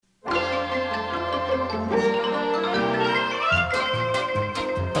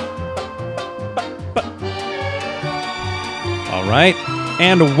right.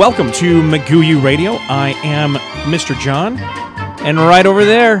 And welcome to Maguyu Radio. I am Mr. John. And right over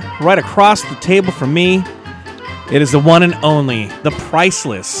there, right across the table from me, it is the one and only, the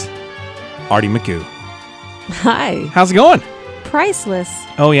priceless Artie McGoo. Hi. How's it going? Priceless.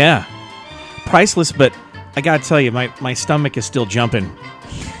 Oh, yeah. Priceless, but I got to tell you, my stomach is still jumping.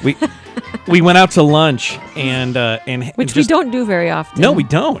 We went out to lunch and Which we don't do very often. No, we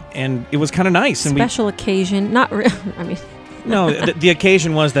don't. And it was kind of nice. And Special occasion. Not really. I mean... No, the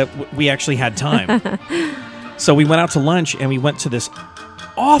occasion was that we actually had time. So we went out to lunch, and we went to this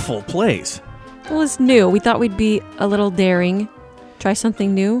awful place. Well, it's new. We thought we'd be a little daring. Try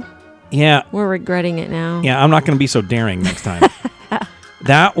something new. Yeah. We're regretting it now. Yeah, I'm not going to be so daring next time.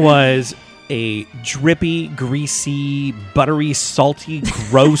 That was a drippy, greasy, buttery, salty,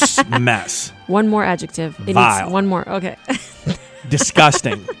 gross mess. One more adjective. It Vile. needs one more. Okay.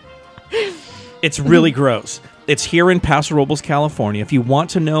 Disgusting. It's really gross. It's here in Paso Robles, California. If you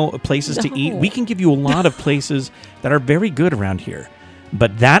want to know places to eat, we can give you a lot of places that are very good around here.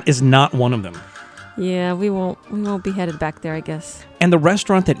 But that is not one of them. Yeah, we won't be headed back there, I guess. And the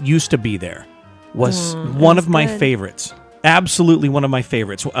restaurant that used to be there was one of my favorites. Absolutely one of my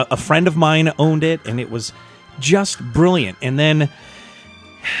favorites. A friend of mine owned it, and it was just brilliant. And then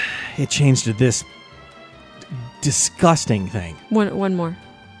it changed to this disgusting thing. One more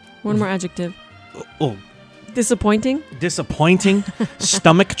adjective. Oh. Disappointing? Disappointing,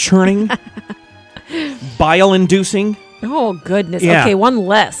 stomach churning, bile-inducing. Oh, goodness. Yeah. Okay, one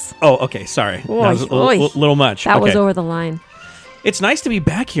less. Oh, okay, sorry. Oy, That was a little much. That okay. was over the line. It's nice to be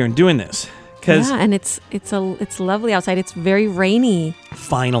back here and doing this. Yeah, and it's lovely outside. It's very rainy.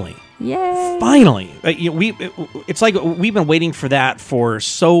 Finally. Yay. Finally. It's like we've been waiting for that for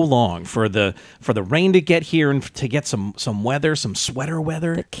so long, for the rain to get here and to get some weather, some sweater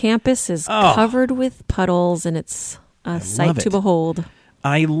weather. The campus is covered with puddles, and it's a sight to behold.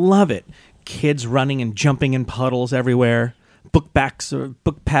 I love it. Kids running and jumping in puddles everywhere. Backpacks.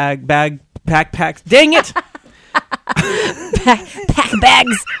 Dang it!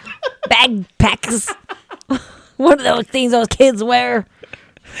 Backpacks. What are those things those kids wear?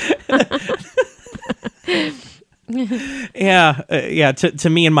 Yeah. To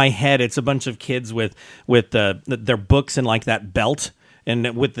me, in my head, it's a bunch of kids with their books and like that belt,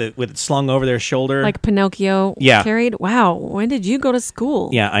 and with it slung over their shoulder, like Pinocchio. Yeah. Carried. Wow. When did you go to school?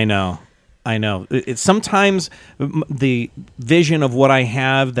 Yeah, I know. It's sometimes the vision of what I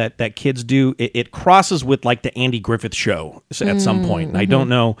have that kids do. It crosses with like the Andy Griffith Show at some point. And I don't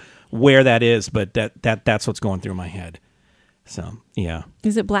know where that is, but that's what's going through my head. So, yeah.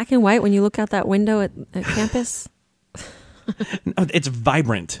 Is it black and white when you look out that window at campus? No, it's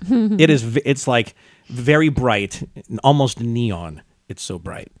vibrant. It's like very bright, almost neon. It's so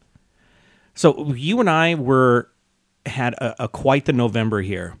bright. So you and I had a quite the November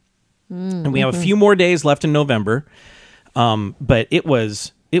here. And we have a few more days left in November. But it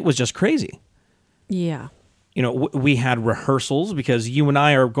was just crazy. Yeah. You know, we had rehearsals because you and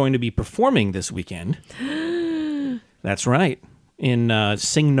I are going to be performing this weekend. That's right. In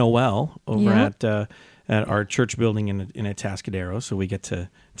Sing Noel over at our church building in Atascadero. So we get to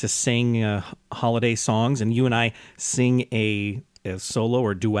sing holiday songs, and you and I sing a solo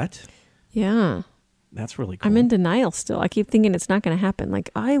or duet. Yeah. That's really cool. I'm in denial still. I keep thinking it's not going to happen. Like,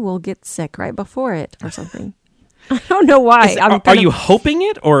 I will get sick right before it or something. I don't know why. Are you hoping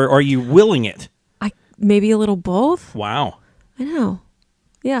it or are you willing it? Maybe a little both. Wow. I know.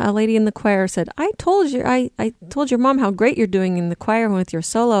 Yeah, a lady in the choir said, I told your mom how great you're doing in the choir with your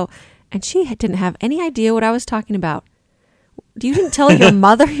solo, and she didn't have any idea what I was talking about. You didn't tell your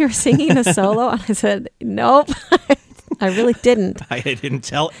mother you're singing a solo? And I said, nope, I really didn't. I didn't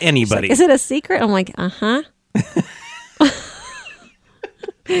tell anybody. Like, is it a secret? I'm like, uh-huh.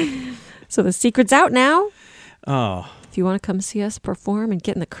 So the secret's out now. Oh. If you want to come see us perform and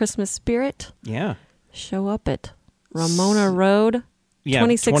get in the Christmas spirit, show up at Ramona Road. Yeah,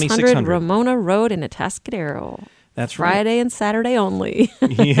 2600 Ramona Road in Atascadero. That's right. Friday and Saturday only.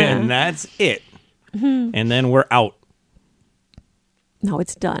 Yeah, and that's it. And then we're out. No,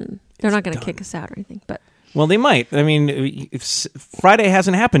 it's done. They're not going to kick us out or anything. But well, they might. I mean, if Friday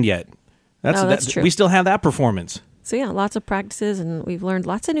hasn't happened yet. That's true. We still have that performance. So yeah, lots of practices, and we've learned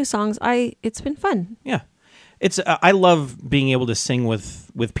lots of new songs. It's been fun. Yeah, I love being able to sing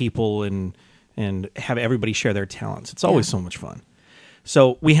with people and have everybody share their talents. It's always so much fun.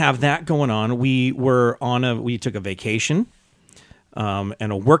 So we have that going on. We took a vacation, and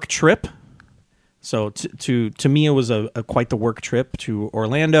a work trip. So to me, it was a quite the work trip to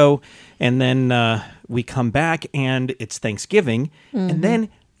Orlando, and then we come back and it's Thanksgiving, and then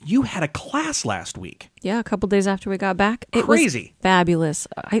you had a class last week. Yeah, a couple days after we got back. It Crazy. was fabulous.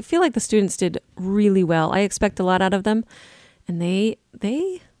 I feel like the students did really well. I expect a lot out of them, and they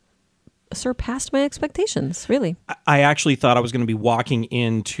surpassed my expectations, really. I actually thought I was going to be walking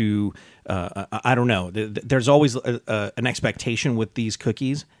into, I don't know, there's always an expectation with these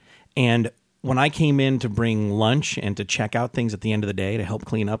cookies. And when I came in to bring lunch and to check out things at the end of the day to help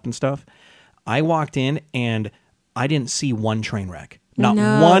clean up and stuff, I walked in and I didn't see one train wreck. Not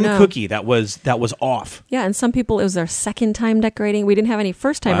one cookie that was off. Yeah, and some people, it was their second time decorating. We didn't have any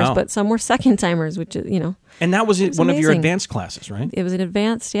first timers, Wow. but some were second timers, which is, And that was one of your amazing. advanced classes, right? It was an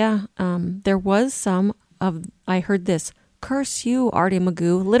advanced, yeah. There was some of, I heard this, curse you, Artie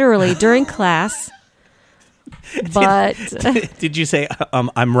Magoo, literally during class. But, Did you say,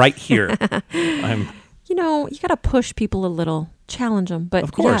 I'm right here? I'm you got to push people a little, challenge them. But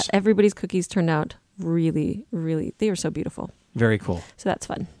Of course. yeah, everybody's cookies turned out really, really, they were so beautiful. very cool. So that's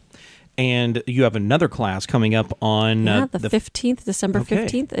fun. And you have another class coming up on Yeah, the 15th, December Okay.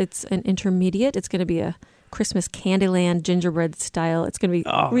 15th. It's an intermediate. It's going to be a Christmas Candyland gingerbread style. It's going to be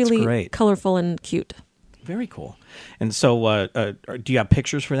that's really great. colorful and cute. Very cool. And so, do you have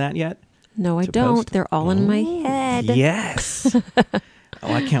pictures for that yet? No, I To don't. post? They're all in my head. Yes.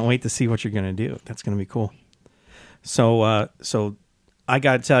 I can't wait to see what you're going to do. That's going to be cool. So I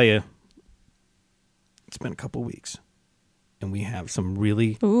got to tell you, it's been a couple weeks, and we have some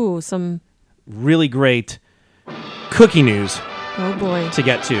really great cookie news Oh boy. to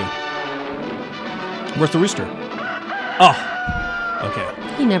get to. Where's the rooster? Oh,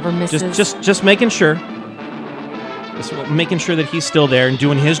 okay. He never misses. Just making sure. Just making sure that he's still there and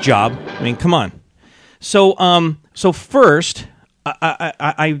doing his job. I mean, come on. So first,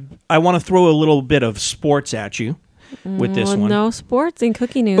 I want to throw a little bit of sports at you with this one. No sports and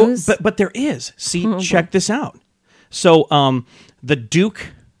cookie Oh, news. but there is. See, check this out. So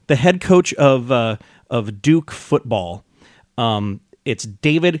the head coach of Duke football, it's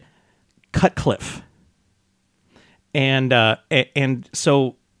David Cutcliffe, and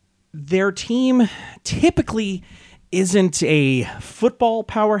so their team typically isn't a football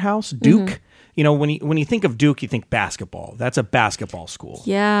powerhouse. Duke, when you think of Duke, you think basketball. That's a basketball school.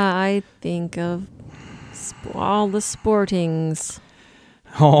 yeah, I think of all the sportings.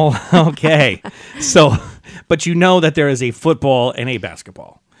 Oh, okay. So, but you know that there is a football and a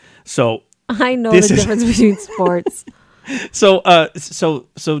basketball. So I know This the is- difference between sports.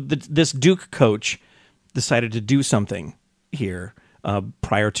 This Duke coach decided to do something here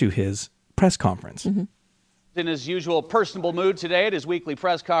prior to his press conference. In his usual personable mood today at his weekly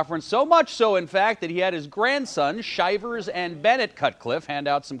press conference, so much so, in fact, that he had his grandsons, Shivers and Bennett Cutcliffe, hand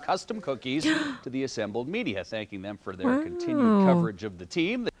out some custom cookies to the assembled media, thanking them for their continued coverage of the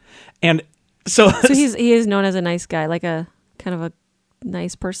team. And so He is known as a nice guy, like a kind of a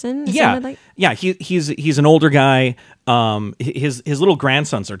nice person. it yeah, sounded like? yeah. He's an older guy. His little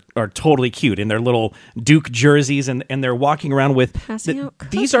grandsons are totally cute in their little Duke jerseys, and they're walking around with Passing out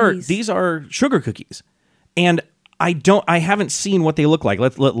these cookies. are sugar cookies, and I haven't seen what they look like.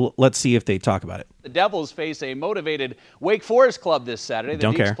 Let's see if they talk about it. The Devils face a motivated Wake Forest club this Saturday. The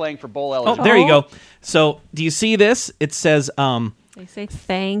Don't Duke's care. playing for bowl Oh, eligibility. there you go. So do you see this? It says They say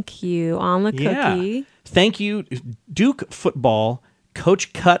thank you on the yeah, cookie. thank you, Duke football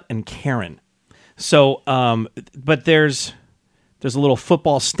coach Cut and Karen. So but there's a little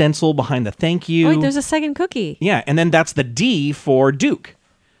football stencil behind the thank you. Oh, wait, there's a second cookie. Yeah, and then that's the D for Duke.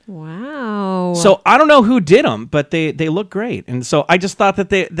 Wow. So I don't know who did them, but they look great. And so I just thought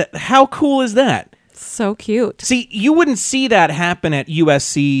that how cool is that? So cute. See, you wouldn't see that happen at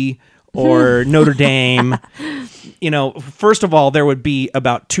USC or Notre Dame. First of all, there would be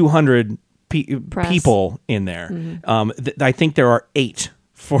about 200 Press. people in there. I think there are 8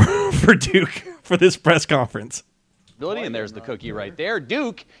 for Duke for this press conference. And there's the cookie right there.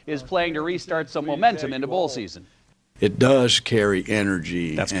 Duke is playing to restart some momentum into bowl season. It does carry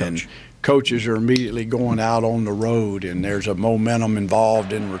energy. That's and Coach. Coaches are immediately going out on the road, and there's a momentum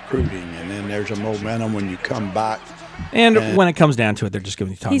involved in recruiting, and then there's a momentum when you come back. And when it comes down to it, they're just going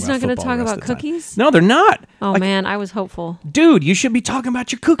to be talking He's about not gonna football talk the rest about of the time. cookies? No, they're not. Oh, Like, man, I was hopeful. dude, you should be talking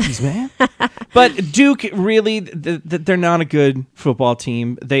about your cookies, man. But Duke, really, they're not a good football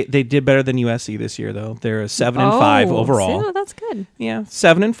team. They did better than USC this year, though. They're a 7-5 overall. See, that's good. Yeah,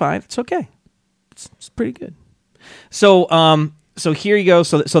 7-5. It's okay. It's pretty good. So here you go.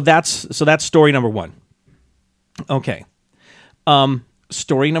 So that's story number 1. Okay.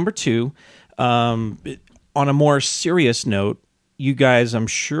 Story number 2. On a more serious note, you guys, I'm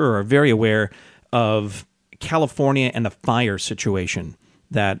sure, are very aware of California and the fire situation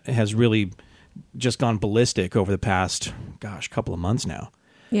that has really just gone ballistic over the past, couple of months now.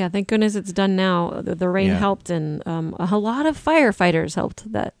 Yeah, thank goodness it's done now. The rain Yeah. helped, and a lot of firefighters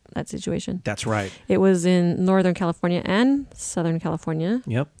helped that situation. That's right. It was in Northern California and Southern California.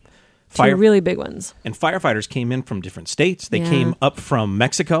 Yep. Two really big ones. And firefighters came in from different states. They Yeah. came up from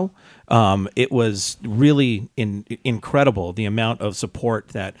Mexico. It was really incredible, the amount of support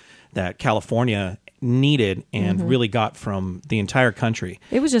that California needed and really got from the entire country.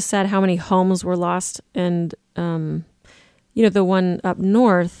 It was just sad how many homes were lost, and the one up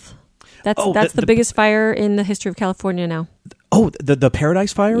north. That's the biggest fire in the history of California now. Oh, the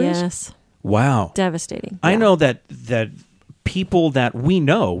Paradise Fire is? Yes, Wow. devastating. I Yeah. know that people that we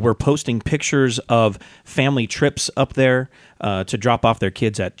know were posting pictures of family trips up there to drop off their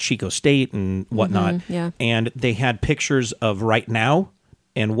kids at Chico State and whatnot. yeah. And they had pictures of right now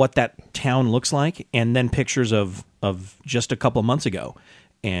and what that town looks like, and then pictures of just a couple of months ago.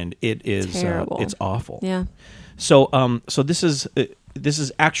 And it is Terrible. it's awful. Yeah. So this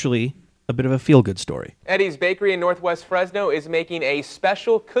is actually a bit of a feel-good story. Eddie's Bakery in Northwest Fresno is making a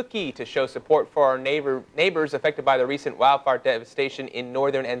special cookie to show support for our neighbors affected by the recent wildfire devastation in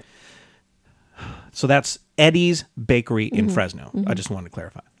northern and So that's Eddie's Bakery in Fresno. I just wanted to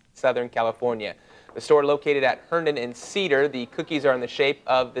clarify. Southern California. The store located at Herndon and Cedar. The cookies are in the shape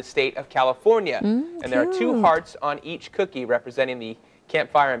of the state of California. And there are 2 hearts on each cookie representing the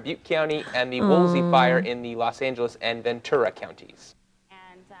Camp Fire in Butte County and the Woolsey Fire in the Los Angeles and Ventura counties.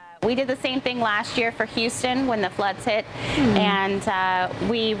 We did the same thing last year for Houston when the floods hit, and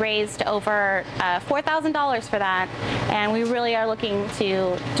we raised over $4,000 for that, and we really are looking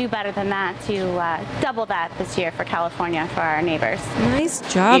to do better than that, to double that this year for California for our neighbors. Nice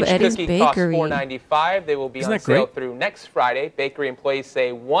job, Each Eddie's cookie Bakery. costs $4.95. They will be Isn't on that great? sale through next Friday. Bakery employees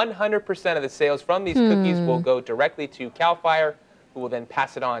say 100% of the sales from these cookies will go directly to CAL FIRE, who will then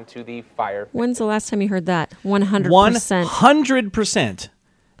pass it on to the fire. When's the last time you heard that? 100%. 100%.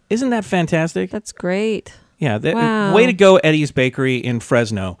 Isn't that fantastic? That's great. Yeah, Wow. Way to go, Eddie's Bakery in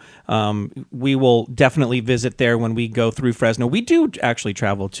Fresno. We will definitely visit there when we go through Fresno. We do actually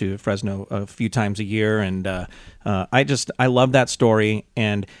travel to Fresno a few times a year, and I love that story.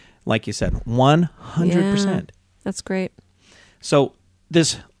 And like you said, 100%. Yeah, that's great. So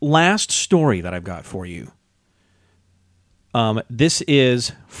this last story that I've got for you, this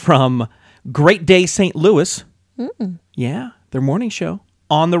is from Great Day St. Louis. Yeah, their morning show.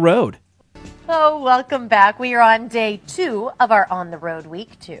 On the road. Oh, welcome back. We are on day 2 of our On the Road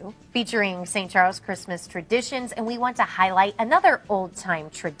Week 2, featuring St. Charles Christmas traditions, and we want to highlight another old-time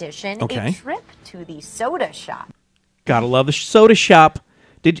tradition, Okay. a trip to the soda shop. Gotta love the soda shop.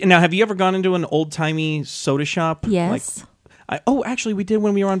 Have you ever gone into an old-timey soda shop? Yes. Actually, we did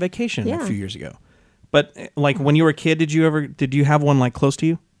when we were on vacation Yeah. a few years ago. But like when you were a kid, did you have one like close to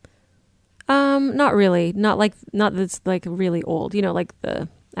you? Not really. Not that's like really old. Like the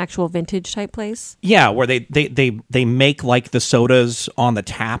actual vintage type place. Yeah, where they make like the sodas on the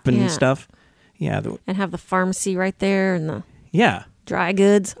tap and Yeah. stuff. Yeah, And have the pharmacy right there and the yeah, dry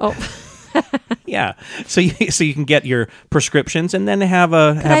goods. Oh, yeah. So you can get your prescriptions and then have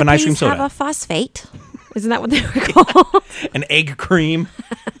an ice cream soda, have a phosphate? Isn't that what they were called? an egg cream.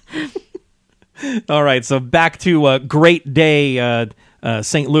 All right, so back to Great Day,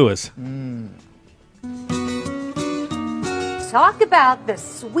 St. Louis. Talk about the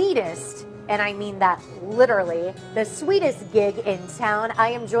sweetest, and I mean that literally, the sweetest gig in town. I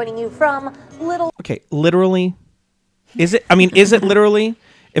am joining you from Little... Okay, literally? Is it literally?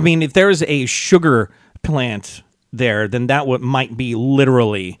 I mean, if there's a sugar plant there, then that might be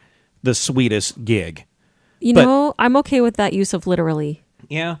literally the sweetest gig. I'm okay with that use of literally.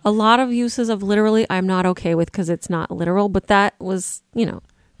 Yeah. A lot of uses of literally I'm not okay with because it's not literal, but that was,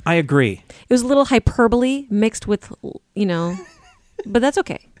 I agree. it was a little hyperbole mixed with, but that's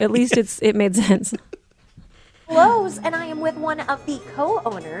okay. At least it made sense. Lowe's, and I am with one of the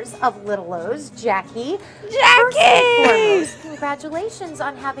co-owners of Little Lowe's, Jackie. Jackie! First and foremost, congratulations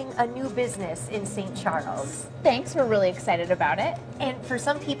on having a new business in St. Charles. Thanks, we're really excited about it. And for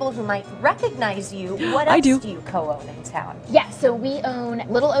some people who might recognize you, what I else do. do you co-own in town? Yeah, so we own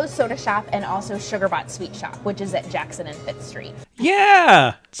Little O's Soda Shop and also Sugarbot Sweet Shop, which is at Jackson and 5th Street.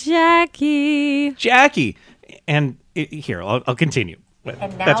 Yeah, Jackie. And here, I'll continue.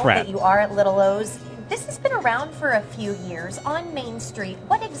 And now That's rad. that you are at Little O's, this has been around for a few years on Main Street.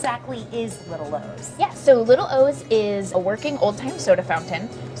 What exactly is Little O's? Yeah, so Little O's is a working old-time soda fountain.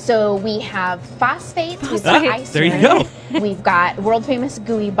 So we have phosphate, we've got ice there you cream, go. We've got world-famous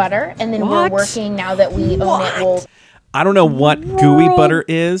gooey butter, and then What? we're working now that we own it. We'll I don't know what gooey butter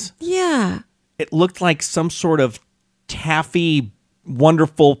is. Yeah. It looked like some sort of taffy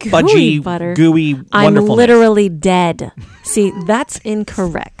wonderful, Gooey fudgy, butter. gooey I'm wonderfulness. literally dead. See, that's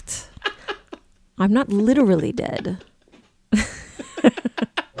incorrect. I'm not literally dead.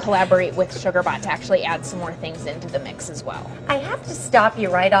 Collaborate with SugarBot to actually add some more things into the mix as well. I have to stop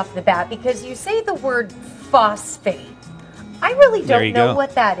you right off the bat because you say the word phosphate. I really There don't you know go.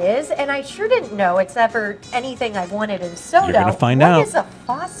 what that is, and I sure didn't know it's ever anything I wanted in soda. You're gonna find out. What is a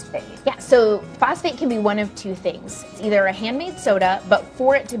phosphate? Yeah, so phosphate can be one of two things. It's either a handmade soda, but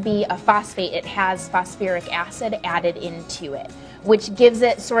for it to be a phosphate, it has phosphoric acid added into it, which gives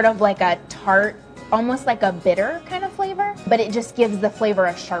it sort of like a tart, almost like a bitter kind of flavor, but it just gives the flavor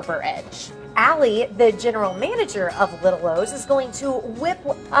a sharper edge. Allie, the general manager of Little O's, is going to whip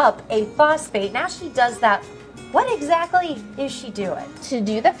up a phosphate. Now she does that. What exactly is she doing? To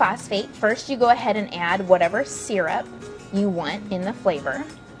do the phosphate, first you go ahead and add whatever syrup you want in the flavor.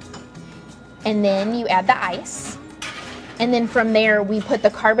 And then you add the ice. And then from there, we put the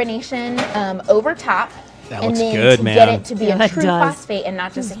carbonation over top. That and looks then good, to man. get it to be Yeah, a it true does. phosphate and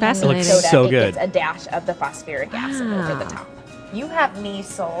not just a Fascinating. handmade It looks soda, so it good. gets a dash of the phosphoric acid over the top. You have me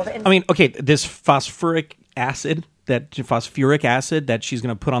sold. And I mean, okay, this phosphoric acid that she's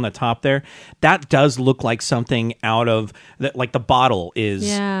going to put on the top there, that does look like something out of like the bottle is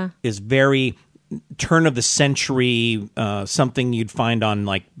very turn of the century, something you'd find on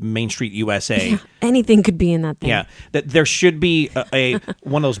like Main Street USA. Anything could be in that thing. Yeah, that there should be a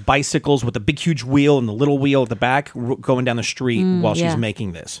one of those bicycles with a big huge wheel and the little wheel at the back going down the street while she's yeah.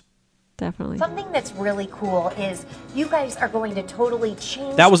 making this. Definitely. something that's really cool is you guys are going to totally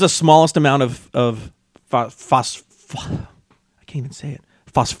change. That was the smallest amount of I can't even say it.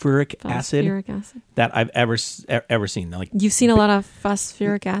 Phosphoric acid that I've ever seen. Like, you've seen a lot of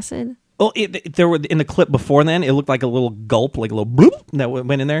phosphoric acid. well, there were in the clip before then. It looked like a little gulp, like a little bloop that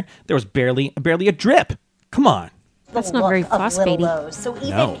went in there. There was barely a drip. Come on. That's not very phosphatey. So even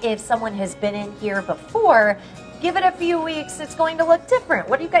No. if someone has been in here before, give it a few weeks, it's going to look different.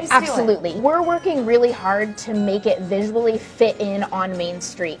 What are you guys doing? Absolutely. We're working really hard to make it visually fit in on Main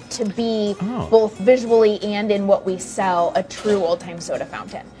Street, to be both visually and in what we sell a true old-time soda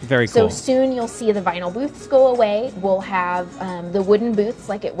fountain. Very So cool. soon you'll see the vinyl booths go away. We'll have the wooden booths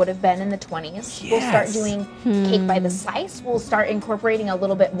like it would have been in the 20s. We'll start doing cake by the slice. We'll start incorporating a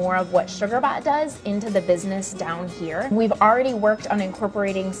little bit more of what SugarBot does into the business down here. We've already worked on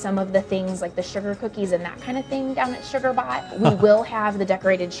incorporating some of the things like the sugar cookies and that kind of thing down at SugarBot. We will have the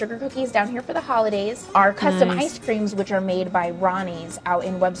decorated sugar cookies down here for the holidays. Our custom ice creams, which are made by Ronnie's out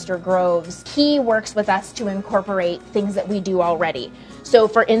in Webster Groves. He works with us to incorporate things that we do already. So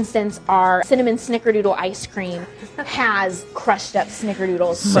for instance, our cinnamon snickerdoodle ice cream has crushed up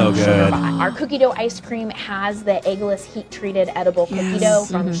snickerdoodles So from good. SugarBot. Our cookie dough ice cream has the eggless heat treated edible cookie dough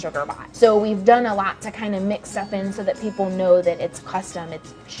from SugarBot. So we've done a lot to kind of mix stuff in so that people know that it's custom,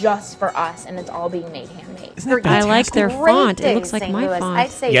 it's just for us, and it's all being made handmade. I like their Great font. day, It looks like St. my Louis. font.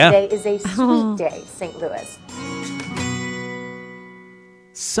 I'd say Yeah. today is a sweet day, St. Louis.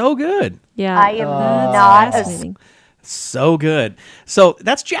 So good. Yeah. I am that's not a fascinating. So good. So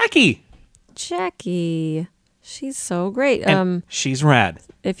that's Jackie. Jackie. She's so great. And she's rad.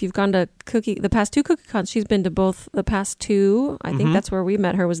 If you've gone to the past two cookie cons, she's been to both the past two. I think that's where we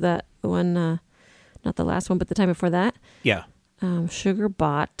met her, was that the one, not the last one, but the time before that. Yeah.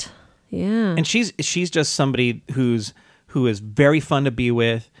 SugarBot. Yeah. And she's just somebody who is very fun to be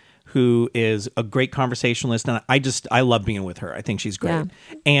with, who is a great conversationalist, and I love being with her. I think she's great. Yeah.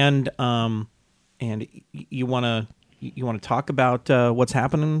 And you want to talk about what's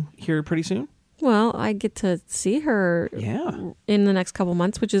happening here pretty soon? Well, I get to see her in the next couple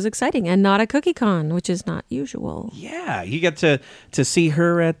months, which is exciting, and not a cookie con, which is not usual. Yeah, you get to see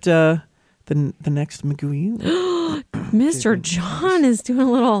her at the next Magoo. Mr. John is doing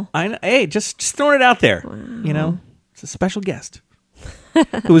a little. Hey, just throwing it out there. Wow. You know, it's a special guest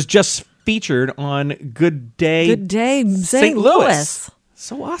who was just featured on Good Day St. Louis.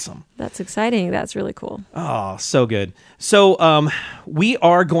 So awesome. That's exciting. That's really cool. Oh, so good. So we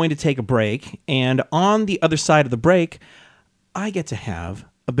are going to take a break, and on the other side of the break, I get to have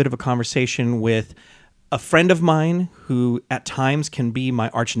a bit of a conversation with a friend of mine who at times can be my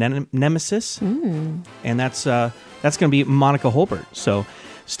arch nemesis, and that's going to be Monica Holbert. So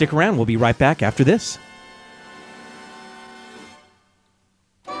stick around. We'll be right back after this.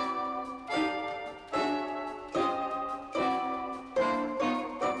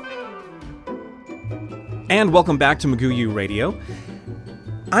 And welcome back to Magoo U Radio.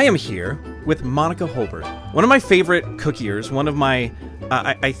 I am here with Monica Holbert, one of my favorite cookiers, one of my,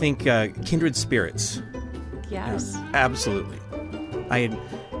 I think, kindred spirits. Yes. Absolutely.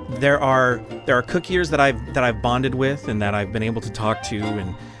 there are cookiers that I've bonded with and that I've been able to talk to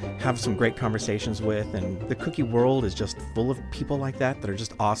and have some great conversations with, and the cookie world is just full of people like that are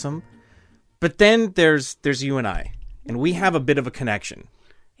just awesome. But then there's you and I, and we have a bit of a connection.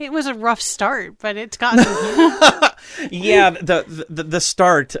 It was a rough start, but it's gotten. Yeah, the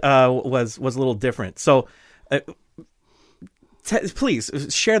start was a little different. So, please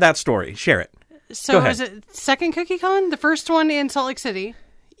share that story. Share it. So was it second CookieCon? The first one in Salt Lake City?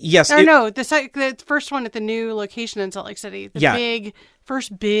 Yes. Or no, the first one at the new location in Salt Lake City. The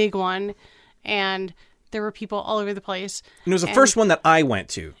first big one. And there were people all over the place. And it was the first one that I went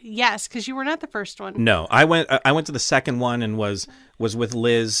to. Yes, because you were not the first one. No, I went to the second one and was with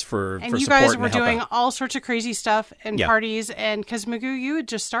Liz for and you support guys and were to help doing out. all sorts of crazy stuff and parties, and because Magoo, you had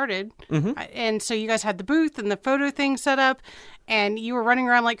just started, and so you guys had the booth and the photo thing set up, and you were running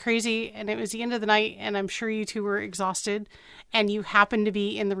around like crazy, and it was the end of the night, and I'm sure you two were exhausted, and you happened to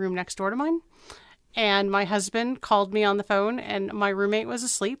be in the room next door to mine, and my husband called me on the phone, and my roommate was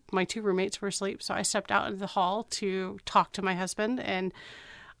asleep. My two roommates were asleep, so I stepped out into the hall to talk to my husband, and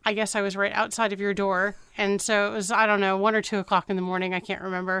I guess I was right outside of your door. And so it was, I don't know, 1 or 2 o'clock in the morning. I can't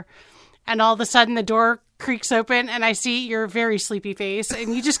remember. And all of a sudden the door creaks open and I see your very sleepy face.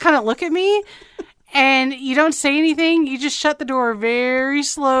 And you just kind of look at me and you don't say anything. You just shut the door very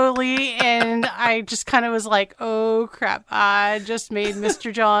slowly. And I just kind of was like, oh crap, I just made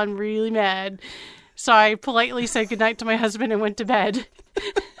Mr. John really mad. So I politely said goodnight to my husband and went to bed.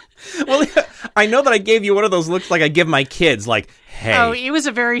 Well, I know that I gave you one of those looks like I give my kids, like, hey. Oh, it was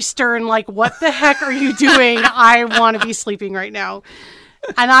a very stern, like, what the heck are you doing? I want to be sleeping right now.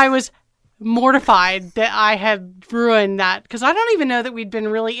 And I was mortified that I had ruined that, because I don't even know that we'd been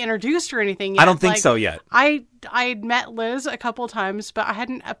really introduced or anything yet. I don't think so yet. I'd met Liz a couple times, but I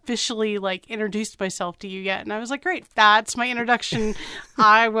hadn't officially, like, introduced myself to you yet. And I was like, great, that's my introduction.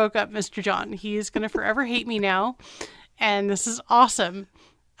 I woke up Mr. John. He's going to forever hate me now. And this is awesome.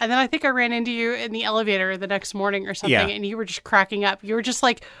 And then I think I ran into you in the elevator the next morning or something, and you were just cracking up. You were just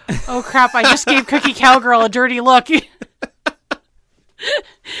like, oh, crap, I just gave Cookie Cowgirl a dirty look. And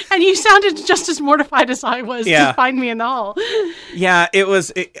you sounded just as mortified as I was to find me in the hall. Yeah, it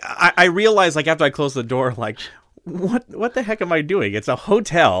was. I realized, like, after I closed the door, like, what the heck am I doing? It's a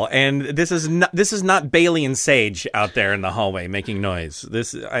hotel, and this is not Bailey and Sage out there in the hallway making noise. It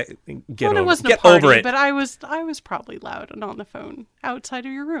wasn't a party, over it. But I was probably loud and on the phone outside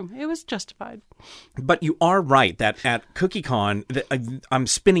of your room. It was justified. But you are right that at CookieCon, I'm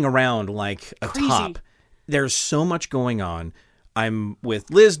spinning around like a top. There's so much going on. I'm with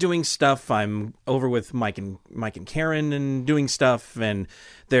Liz doing stuff. I'm over with Mike and Karen and doing stuff. And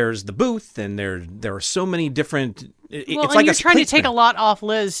there's the booth, and there are so many different. It's like you're trying to take a lot off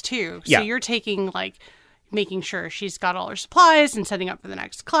Liz too. So yeah. You're taking, like, making sure she's got all her supplies and setting up for the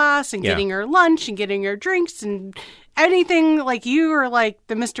next class and getting her lunch and getting her drinks and anything. Like, you are like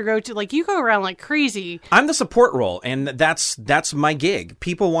the Mr. Go-To. Like, you go around like crazy. I'm the support role, and that's my gig.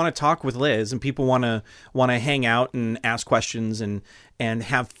 People want to talk with Liz, and people want to hang out and ask questions and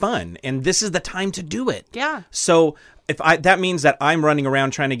have fun. And this is the time to do it. Yeah. So that means that I'm running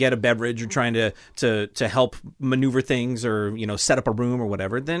around trying to get a beverage or trying to help maneuver things or, set up a room or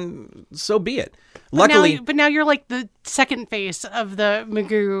whatever, then so be it. Luckily, but now you're like the second face of the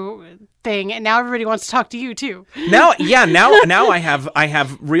Magoo thing, and now everybody wants to talk to you too. Now I have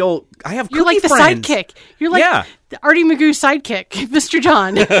You're like the friends. Sidekick. You're like the Artie Magoo sidekick, Mr.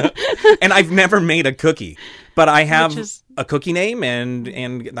 John. And I've never made a cookie, but I have a cookie name,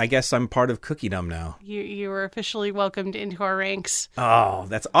 and I guess I'm part of Cookiedom now. You were officially welcomed into our ranks. Oh,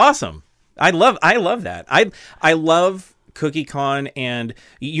 that's awesome! I love that. I love CookieCon, and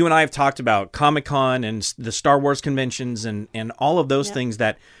you and I have talked about Comic-Con and the Star Wars conventions and all of those things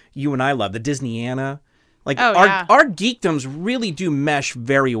that you and I love. The Disneyana, like our geekdoms really do mesh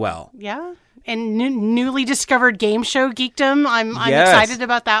very well. Yeah. And newly discovered game show geekdom. I'm excited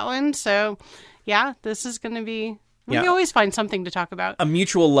about that one. So, yeah, this is going to be. We always find something to talk about. A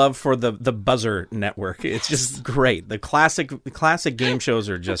mutual love for the Buzzer Network. It's just great. The classic game shows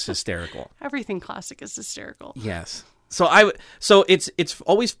are just hysterical. Everything classic is hysterical. Yes. So it's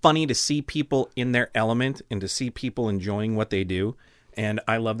always funny to see people in their element and to see people enjoying what they do. And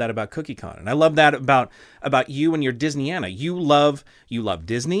I love that about CookieCon. And I love that about you and your Disneyana. You love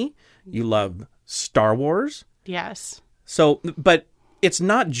Disney. You love Star Wars. Yes. So, but it's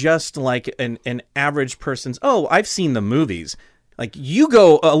not just like an average person's, oh, I've seen the movies. Like, you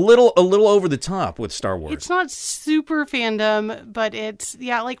go a little over the top with Star Wars. It's not super fandom, but it's,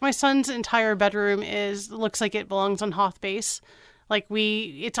 like my son's entire bedroom looks like it belongs on Hoth Base. Like,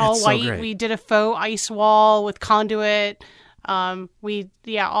 it's all white. We did a faux ice wall with conduit. We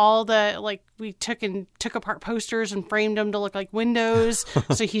took apart posters and framed them to look like windows.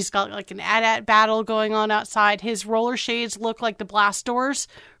 So he's got like an AT-AT battle going on outside. His roller shades look like the blast doors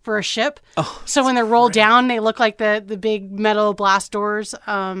for a ship. Oh, so when they're rolled down, they look like the big metal blast doors.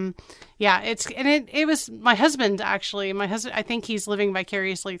 It was my husband, actually. My husband, I think he's living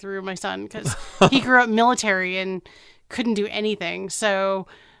vicariously through my son because he grew up military and couldn't do anything. So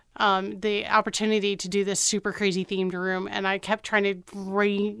the opportunity to do this super crazy themed room, and I kept trying to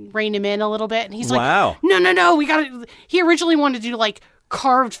rein him in a little bit, and he's like, no, we gotta. He originally wanted to do like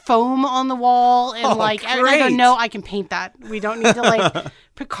carved foam on the wall, and and I go, no, I can paint that. We don't need to like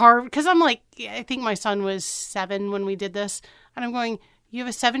put carved, because I'm like, I think my son was 7 when we did this, and I'm going, you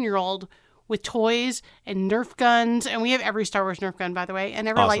have a 7-year-old with toys and Nerf guns, and we have every Star Wars Nerf gun, by the way, and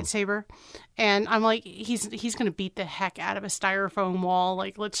every lightsaber. And I'm like, he's going to beat the heck out of a styrofoam wall.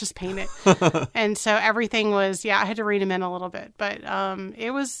 Like, let's just paint it. And so everything was, I had to rein him in a little bit, but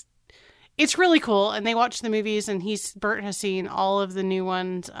it's really cool. And they watch the movies, and Bert has seen all of the new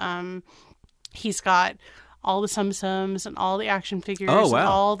ones. He's got all the Tsum Tsums and all the action figures. Oh, wow. And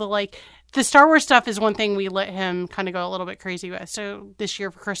all the the Star Wars stuff is one thing we let him kind of go a little bit crazy with. So this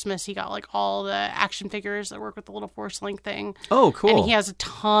year for Christmas, he got like all the action figures that work with the little Force Link thing. Oh, cool. And he has a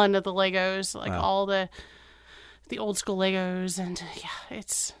ton of the Legos, all the old school Legos. And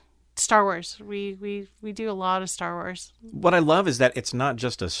it's Star Wars. We do a lot of Star Wars. What I love is that it's not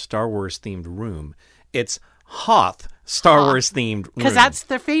just a Star Wars themed room. It's Hoth Star Wars themed room. Because that's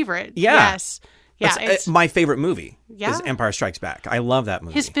their favorite. Yeah. Yes. Yeah, it's my favorite movie is Empire Strikes Back. I love that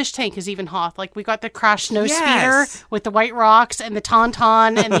movie. His fish tank is even Hoth. Like, we got the Crash Snow Speeder with the white rocks and the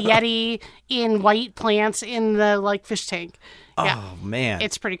Tauntaun and the Yeti in white plants in the fish tank. Yeah. Oh man,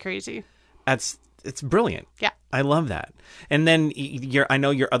 it's pretty crazy. It's brilliant. Yeah, I love that. And then I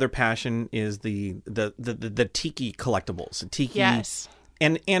know your other passion is the tiki collectibles. Tiki, yes,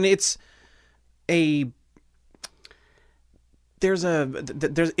 and it's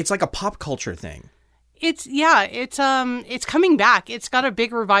it's like a pop culture thing. It's coming back. It's got a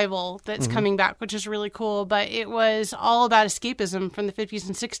big revival that's coming back, which is really cool. But it was all about escapism from the 50s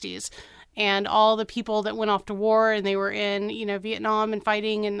and 60s, and all the people that went off to war, and they were in Vietnam and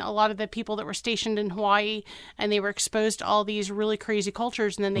fighting, and a lot of the people that were stationed in Hawaii, and they were exposed to all these really crazy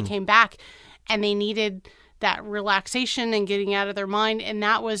cultures, and then they came back, and they needed that relaxation and getting out of their mind, and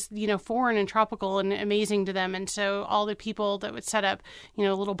that was foreign and tropical and amazing to them. And so all the people that would set up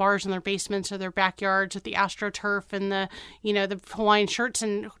little bars in their basements or their backyards with the AstroTurf and the Hawaiian shirts,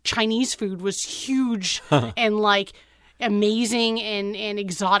 and Chinese food was huge and amazing and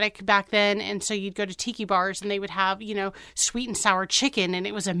exotic back then. And so you'd go to tiki bars, and they would have sweet and sour chicken, and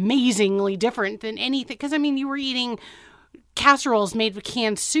it was amazingly different than anything, because you were eating casseroles made with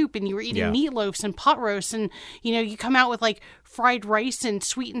canned soup, and you were eating meatloafs and pot roasts, and you come out with fried rice and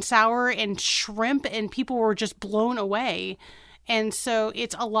sweet and sour and shrimp, and people were just blown away. And so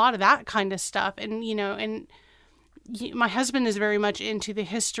it's a lot of that kind of stuff. And my husband is very much into the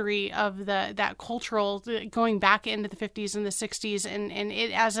history of that cultural, going back into the 50s and the 60s, and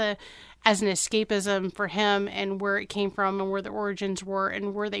it as an escapism for him, and where it came from, and where the origins were,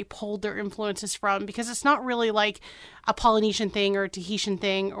 and where they pulled their influences from, because it's not really like a Polynesian thing or a Tahitian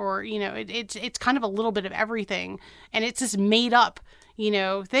thing, or it's kind of a little bit of everything, and it's this made up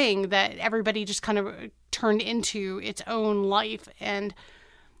thing that everybody just kind of turned into its own life. And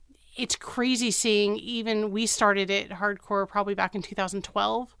it's crazy seeing, even we started it hardcore probably back in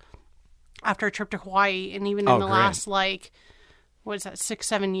 2012 after a trip to Hawaii, and even in the last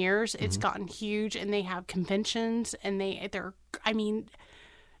 6-7 years, it's gotten huge, and they have conventions, and it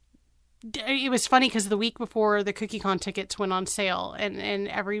was funny because the week before the CookieCon tickets went on sale, and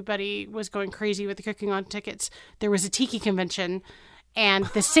everybody was going crazy with the CookieCon tickets, there was a tiki convention, and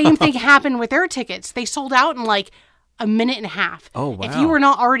the same thing happened with their tickets. They sold out in a minute and a half. Oh, wow. If you were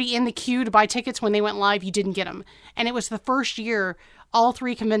not already in the queue to buy tickets when they went live, you didn't get them. And it was the first year all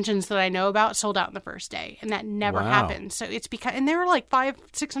 3 conventions that I know about sold out in the first day, and that never happened. So it's because, and there were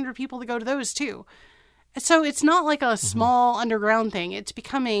 500-600 people that go to those too. So it's not like a small underground thing. It's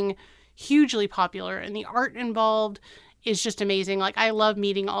becoming hugely popular, and the art involved is just amazing. I love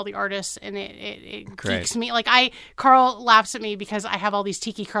meeting all the artists, and it geeks me. Carl laughs at me because I have all these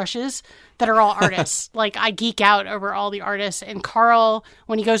tiki crushes that are all artists. I geek out over all the artists, and Carl,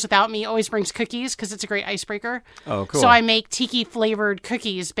 when he goes without me, always brings cookies because it's a great icebreaker. Oh, cool. So I make tiki flavored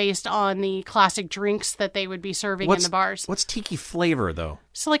cookies based on the classic drinks that they would be serving in the bars. What's tiki flavor though?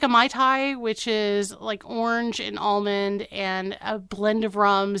 So like a Mai Tai, which is like orange and almond and a blend of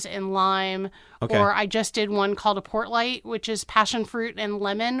rums and lime. Okay. Or I just did one called a Port Light, which is passion fruit and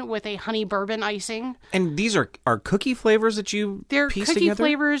lemon with a honey bourbon icing. And these are cookie flavors that you They're piece cookie together?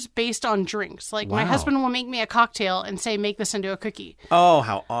 flavors based on drinks. Like my Wow. husband will make me a cocktail and say, make this into a cookie. Oh,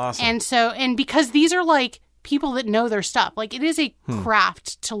 how awesome. And because these are like people that know their stuff. Like it is a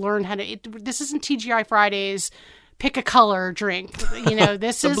craft to learn how to, this isn't TGI Fridays, pick a color drink. You know,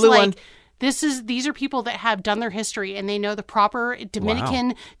 this is blue like, one. these are people that have done their history and they know the proper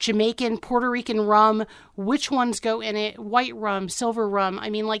Dominican, Jamaican, Puerto Rican rum, which ones go in it, white rum, silver rum.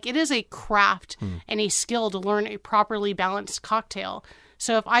 I mean, like it is a craft and a skill to learn a properly balanced cocktail.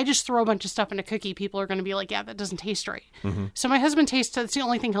 So if I just throw a bunch of stuff in a cookie, people are going to be like, yeah, that doesn't taste right. So my husband tastes, that's the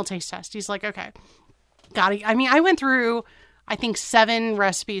only thing he'll taste test. He's like, okay, got it. I mean, I went through, I think 7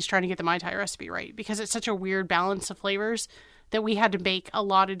 recipes trying to get the Mai Tai recipe right because it's such a weird balance of flavors that we had to bake a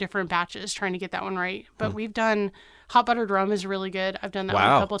lot of different batches trying to get that one right. But we've done hot buttered rum is really good. I've done that one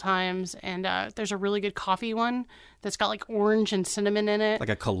a couple times. And there's a really good coffee one that's got like orange and cinnamon in it. Like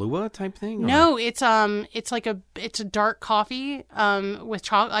a Kahlua type thing? No, it's a dark coffee with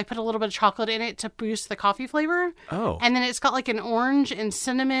chocolate. I put a little bit of chocolate in it to boost the coffee flavor. Oh. And then it's got like an orange and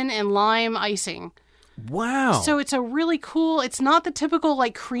cinnamon and lime icing. Wow. So it's a really cool, it's not the typical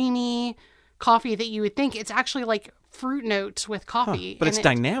like creamy coffee that you would think. It's actually like fruit notes with coffee. But it's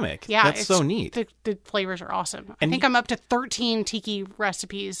dynamic. Yeah. That's so neat. The flavors are awesome. And I think I'm up to 13 tiki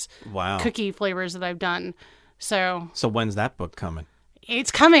recipes. Wow. Cookie flavors that I've done. So when's that book coming?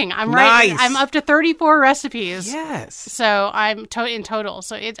 It's coming. I'm Nice. right. I'm up to 34 recipes. Yes. So I'm in total.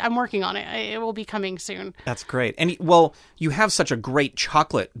 So I'm working on it. It will be coming soon. That's great. And well, you have such a great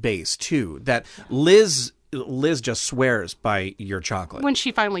chocolate base too that Liz just swears by your chocolate. When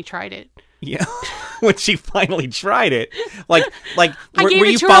she finally tried it. Yeah. When she finally tried it. Like I gave were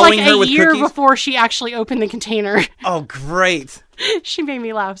it you to her following like her a with year cookies? before she actually opened the container. Oh, great. She made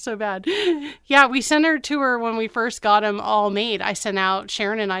me laugh so bad. Yeah, we sent her to her when we first got them all made.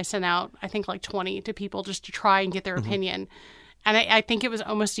 Sharon and I sent out, I think like 20 to people just to try and get their opinion. And I think it was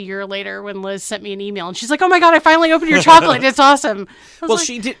almost a year later when Liz sent me an email and she's like, "Oh my God, I finally opened your chocolate. It's awesome." Well,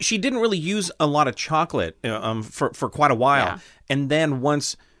 she didn't really use a lot of chocolate for quite a while. Yeah. And then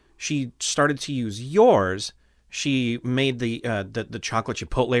once she started to use yours, she made the chocolate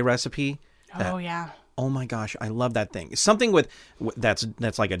chipotle recipe. Oh yeah. Oh my gosh, I love that thing. Something with that's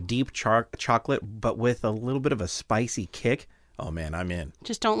like a deep chocolate, but with a little bit of a spicy kick. Oh man, I'm in.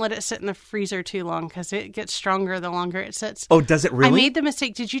 Just don't let it sit in the freezer too long because it gets stronger the longer it sits. Oh, does it really? I made the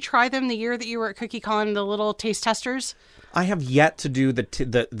mistake. Did you try them the year that you were at CookieCon, the little taste testers? I have yet to do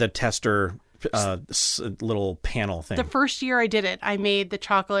the tester little panel thing. The first year I did it, I made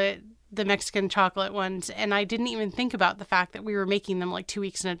the Mexican chocolate ones, and I didn't even think about the fact that we were making them like 2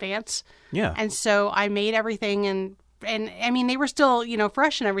 weeks in advance. Yeah. And so I made everything, and I mean, they were still,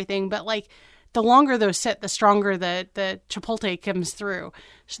 fresh and everything, but like the longer those sit, the stronger the chipotle comes through.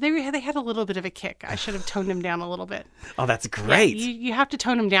 So they had a little bit of a kick. I should have toned them down a little bit. Oh, that's great. Yeah, you have to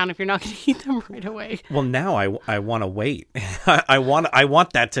tone them down if you're not going to eat them right away. Well, now I want to wait. I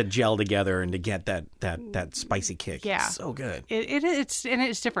want that to gel together and to get that spicy kick. Yeah. It's so good.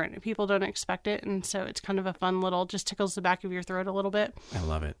 It's different. People don't expect it, and so it's kind of a fun little, just tickles the back of your throat a little bit. I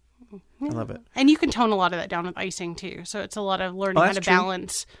love it. I love it. And you can tone a lot of that down with icing too. So it's a lot of learning how to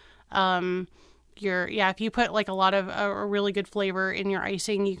balance if you put like a lot of a really good flavor in your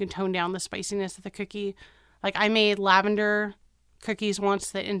icing, you can tone down the spiciness of the cookie. Like I made lavender cookies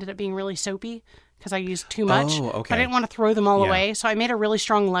once that ended up being really soapy because I used too much. Oh, okay. But I didn't want to throw them all away. So I made a really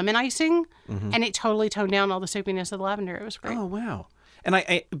strong lemon icing and it totally toned down all the soapiness of the lavender. It was great. Oh, wow.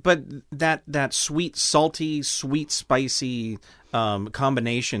 And but that sweet, salty, sweet, spicy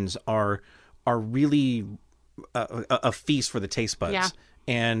combinations are really a feast for the taste buds. Yeah.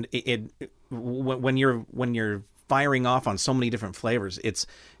 And when you're firing off on so many different flavors, it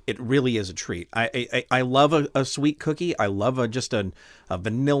really is a treat. I love a sweet cookie. I love just a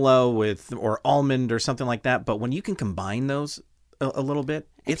vanilla or almond or something like that. But when you can combine those a little bit,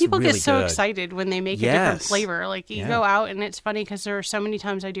 and it's people really get so good. excited when they make a different flavor. Like you go out and it's funny because there are so many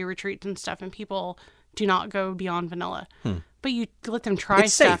times I do retreats and stuff and people do not go beyond vanilla. But you let them try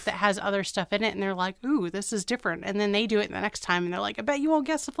It's stuff safe. that has other stuff in it and they're like, ooh, this is different. And then they do it the next time and they're like, I bet you won't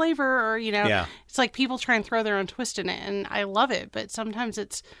guess the flavor, or, It's like people try and throw their own twist in it. And I love it. But sometimes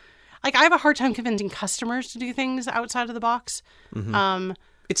it's like I have a hard time convincing customers to do things outside of the box.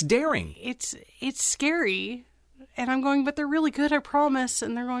 It's daring. It's scary. And I'm going, but they're really good, I promise.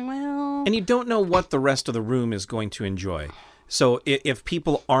 And they're going, well. And you don't know what the rest of the room is going to enjoy. So if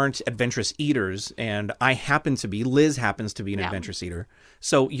people aren't adventurous eaters, and Liz happens to be an adventurous eater,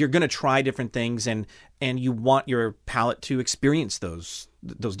 so you're going to try different things, and you want your palate to experience those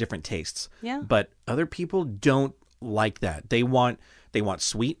different tastes. Yeah. But other people don't like that. They want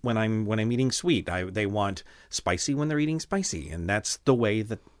sweet when I'm eating sweet. They want spicy when they're eating spicy, and that's the way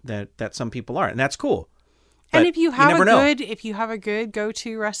that some people are, and that's cool. And But if you have never a good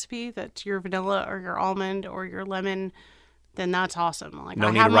go-to recipe that's your vanilla or your almond or your lemon, then that's awesome. Like No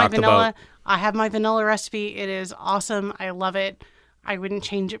I need have to my rock the vanilla. boat. I have my vanilla recipe. It is awesome. I love it. I wouldn't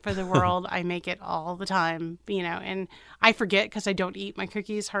change it for the world. I make it all the time, and I forget because I don't eat my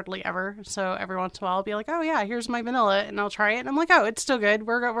cookies hardly ever. So every once in a while I'll be like, oh yeah, here's my vanilla, and I'll try it. And I'm like, oh, it's still good.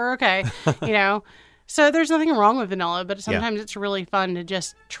 We're okay, So there's nothing wrong with vanilla, but sometimes it's really fun to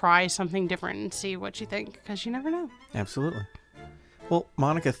just try something different and see what you think, because you never know. Absolutely. Well,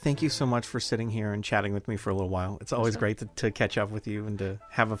 Monica, thank you so much for sitting here and chatting with me for a little while. It's always great to catch up with you and to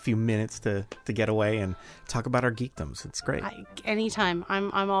have a few minutes to get away and talk about our geekdoms. It's great. Anytime.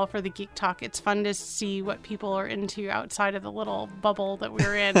 I'm all for the geek talk. It's fun to see what people are into outside of the little bubble that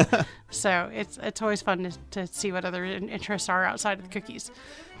we're in. So it's always fun to see what other interests are outside of the cookies.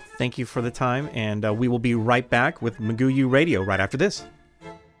 Thank you for the time, and we will be right back with Magoo U Radio right after this.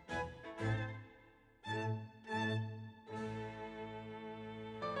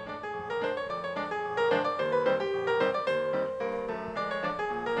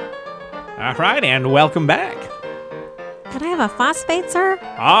 All right, and welcome back. Can I have a phosphate, sir?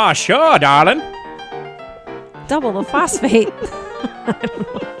 Ah, sure, darling. Double the phosphate.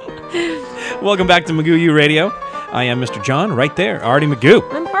 Welcome back to Magoo U Radio. I am Mr. John, right there, Artie Magoo.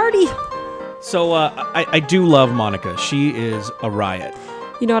 I'm Artie. So I do love Monica. She is a riot.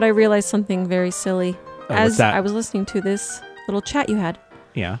 You know what? I realized something very silly what's that? I was listening to this little chat you had.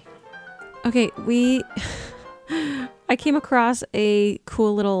 Yeah. Okay, I came across a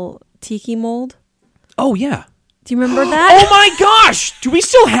cool little tiki mold. Oh, yeah. Do you remember that? Oh, my gosh. Do we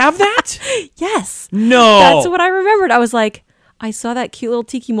still have that? Yes. No. That's what I remembered. I was like, I saw that cute little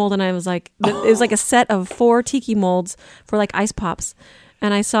tiki mold, and I was like, it was like a set of 4 tiki molds for like ice pops.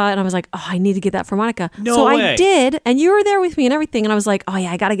 And I saw it, and I was like, oh, I need to get that for Monica. No way. I did, and you were there with me and everything, and I was like, oh,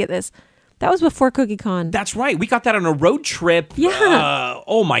 yeah, I got to get this. That was before CookieCon. That's right. We got that on a road trip. Yeah.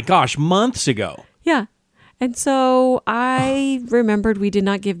 Oh, my gosh, months ago. Yeah. And so I remembered we did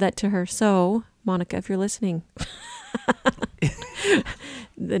not give that to her. So, Monica, if you're listening,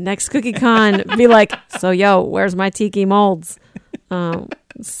 the next CookieCon, be like, so, yo, where's my tiki molds?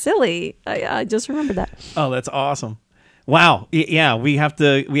 Silly. I just remembered that. Oh, that's awesome. Wow. Yeah, we have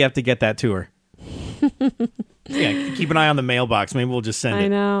to get that to her. Yeah, keep an eye on the mailbox. Maybe we'll just send it. I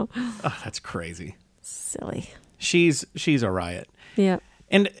know. Oh, that's crazy. Silly. She's a riot. Yeah.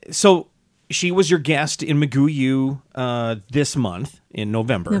 And so she was your guest in Magoo U this month in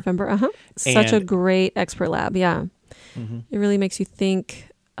November. Such a great expert lab. Yeah. Mm-hmm. It really makes you think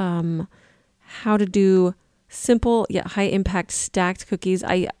how to do simple yet high impact stacked cookies.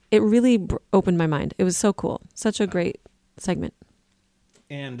 It really opened my mind. It was so cool. Such a great segment.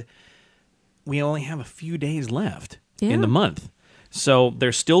 And we only have a few days left in the month. So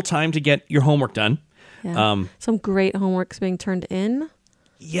there's still time to get your homework done. Yeah. Some great homework's being turned in.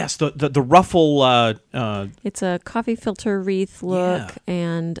 Yes, the ruffle. It's a coffee filter wreath look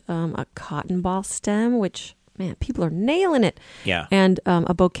and a cotton ball stem, which, man, people are nailing it. Yeah. And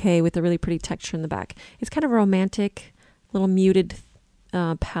a bouquet with a really pretty texture in the back. It's kind of a romantic, little muted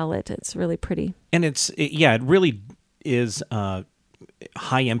palette. It's really pretty. And it really is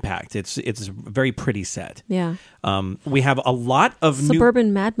high impact. It's a very pretty set. Yeah. We have a lot of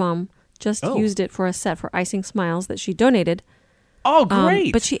Suburban Mad Mom just used it for a set for Icing Smiles that she donated. Oh,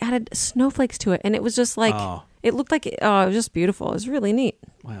 great. But she added snowflakes to it, and it was just like, it looked like, it was just beautiful. It was really neat.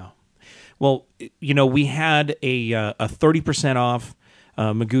 Wow. Well, we had a 30% off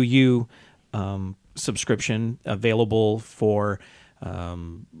Magoo U subscription available for,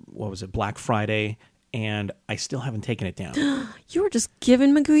 Black Friday, and I still haven't taken it down. You were just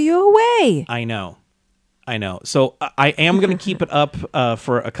giving Magoo U away. I know. So I am going to keep it up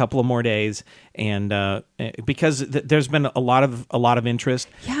for a couple of more days, and because there's been a lot of interest.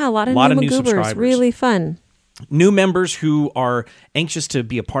 Yeah, a lot of new subscribers. Really fun. New members who are anxious to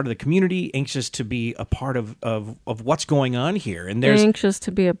be a part of the community, anxious to be a part of what's going on here, and there's anxious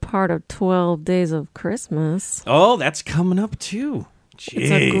to be a part of 12 Days of Christmas. Oh, that's coming up too. Jeez.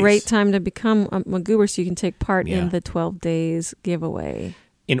 It's a great time to become a Magoober so you can take part in the 12 Days giveaway.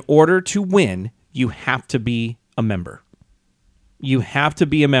 In order to win, you have to be a member. You have to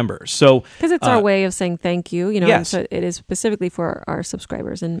be a member. So because it's our way of saying thank you, yes. And so it is specifically for our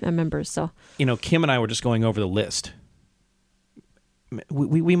subscribers and members. So Kim and I were just going over the list.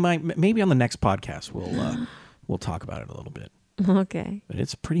 we might maybe on the next podcast we'll talk about it a little bit. Okay. But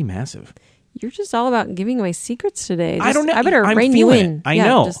it's pretty massive. You're just all about giving away secrets today. I don't know. I better I'm rein you feeling in. it. I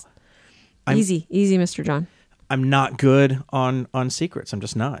know. Just easy, Mr. John. I'm not good on secrets. I'm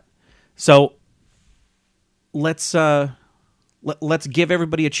just not. So let's give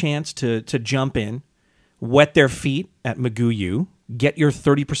everybody a chance to jump in, wet their feet at Magoo U. Get your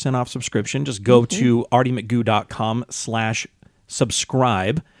 30% off subscription. Just go to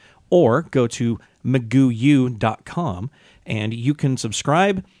artymcgoo.com/subscribe or go to magooU.com and you can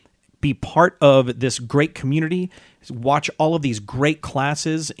subscribe, be part of this great community, watch all of these great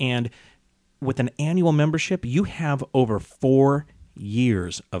classes, and with an annual membership, you have over 4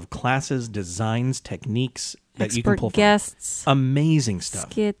 years of classes, designs, techniques that you can pull from. Guests. Amazing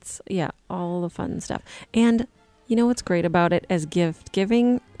stuff. Skits. Yeah, all the fun stuff. And you know what's great about it as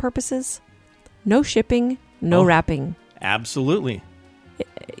gift-giving purposes? No shipping, no wrapping. Absolutely.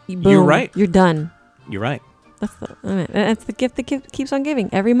 Boom, You're right. You're done. You're right. That's the gift that keeps on giving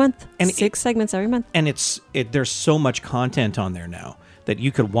every month. And 6 segments every month. And there's so much content on there now that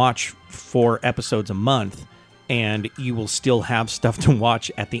you could watch 4 episodes a month and you will still have stuff to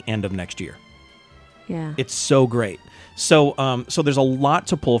watch at the end of next year. Yeah. It's so great. So there's a lot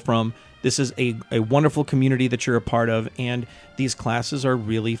to pull from. This is a wonderful community that you're a part of, and these classes are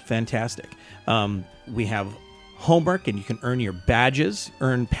really fantastic. We have homework, and you can earn your badges,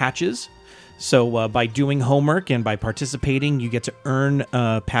 earn patches. So by doing homework and by participating, you get to earn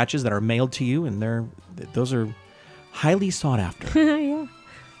patches that are mailed to you, and those are highly sought after. Yeah.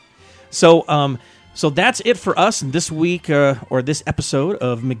 So that's it for us this week, or this episode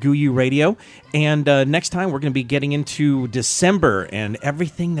of Magoo U Radio. And next time, we're going to be getting into December and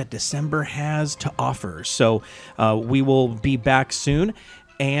everything that December has to offer. So we will be back soon.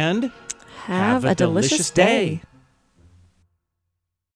 And have a delicious day.